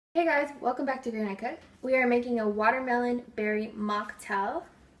Hey guys, welcome back to Greeneyedcook. We are making a watermelon berry mocktail.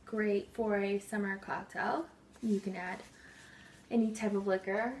 Great for a summer cocktail. You can add any type of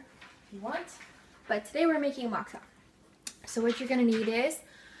liquor you want. But today we're making a mocktail. So what you're going to need is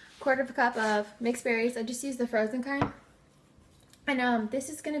a quarter of a cup of mixed berries. I just used the frozen kind. And this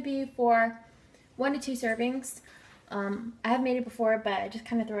is going to be for 1 to 2 servings. I have made it before, but I just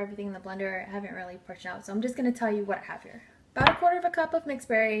kind of throw everything in the blender. I haven't really portioned out. So I'm just going to tell you what I have here. About a quarter of a cup of mixed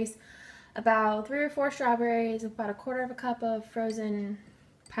berries, about 3 or 4 strawberries, about a quarter of a cup of frozen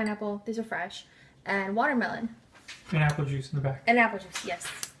pineapple, these are fresh, and watermelon. And apple juice in the back. And apple juice, yes,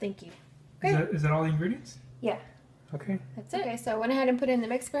 thank you. Okay. Is that all the ingredients? Yeah. Okay. That's it. Okay, so I went ahead and put in the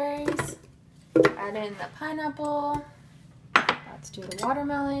mixed berries, add in the pineapple, about to do the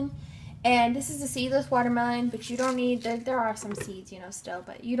watermelon. And this is a seedless watermelon, but you don't need, there are some seeds, still,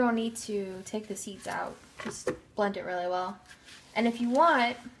 but you don't need to take the seeds out. Just blend it really well. And if you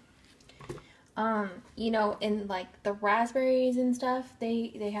want, in like the raspberries and stuff,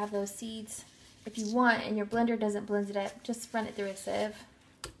 they have those seeds. If you want, and your blender doesn't blend it up, just run it through a sieve,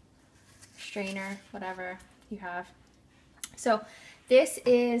 strainer, whatever you have. So this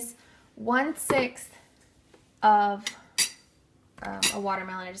is 1/6 of a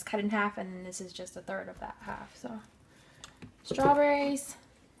watermelon. I just cut in half, and then this is just 1/3 of that half. So strawberries,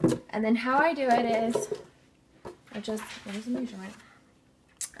 and then how I do it is there's a measurement.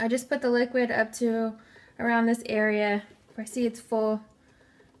 I just put the liquid up to around this area. If I see it's full,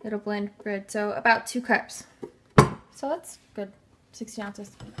 it'll blend good. So about 2 cups. So that's good. 60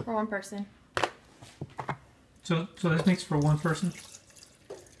 ounces for 1 person. So this makes for 1 person?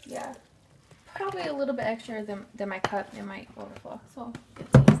 Yeah. Probably a little bit extra than my cup. It might overflow. So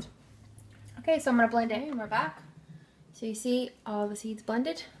good taste. Okay, so I'm going to blend it and we're back. So you see all the seeds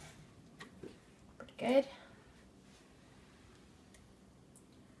blended. Pretty good.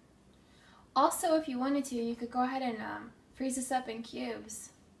 Also, if you wanted to, you could go ahead and freeze this up in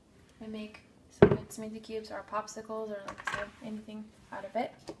cubes and make some good smoothie cubes or popsicles or, like I said, anything out of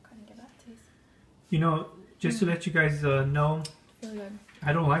it. Go ahead and give that a taste. Just to let you guys know, Really good.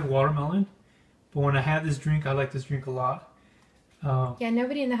 I don't like watermelon, but when I have this drink, I like this drink a lot. Yeah,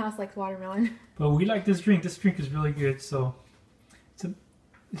 nobody in the house likes watermelon. But we like this drink. This drink is really good, so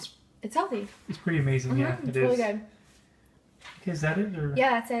It's healthy. It's pretty amazing. Yeah, It's really good. Okay, is that it? Or?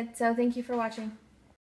 Yeah, that's it. So thank you for watching.